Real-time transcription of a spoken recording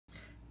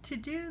to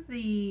do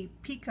the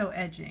picot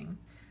edging,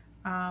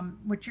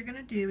 what you're going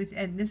to do is,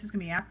 and this is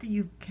going to be after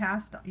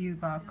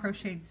you've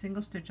crocheted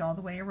single stitch all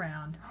the way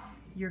around,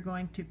 you're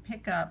going to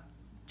pick up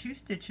 3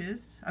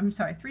 stitches,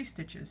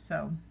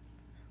 so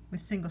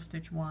with single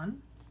stitch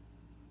 1,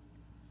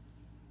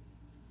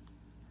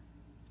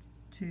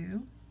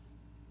 2,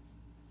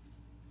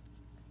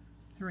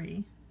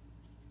 3,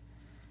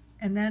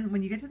 and then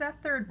when you get to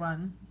that third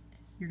one,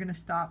 you're going to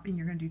stop and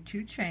you're going to do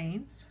 2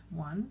 chains,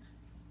 1,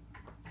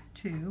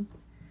 2,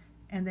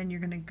 and then you're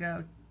going to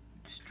go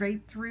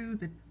straight through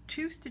the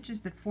 2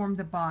 stitches that form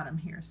the bottom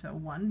here. So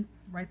one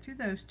right through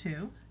those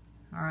 2,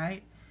 all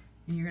right,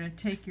 and you're going to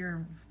take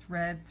your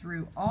thread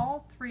through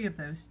all 3 of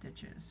those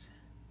stitches,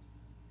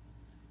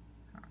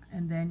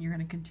 and then you're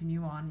going to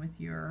continue on with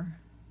your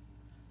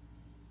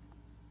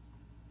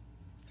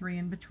 3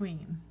 in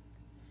between.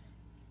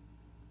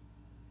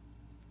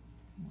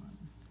 1,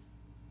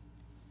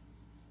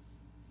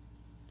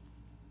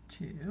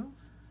 2,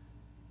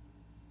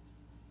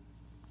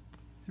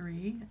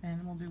 3,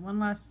 and we'll do one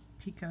last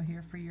picot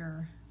here for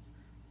your,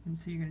 and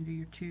so you're going to do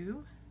your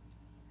 2,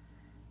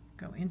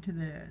 go into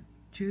the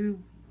 2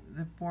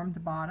 that form the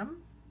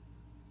bottom,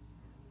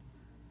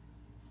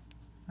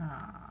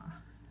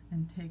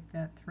 and take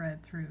that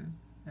thread through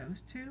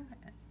those 2,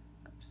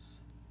 oops,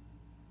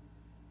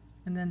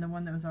 and then the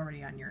one that was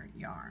already on your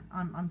yarn,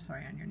 I'm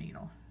sorry, on your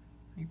needle,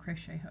 your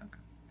crochet hook.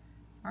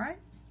 All right.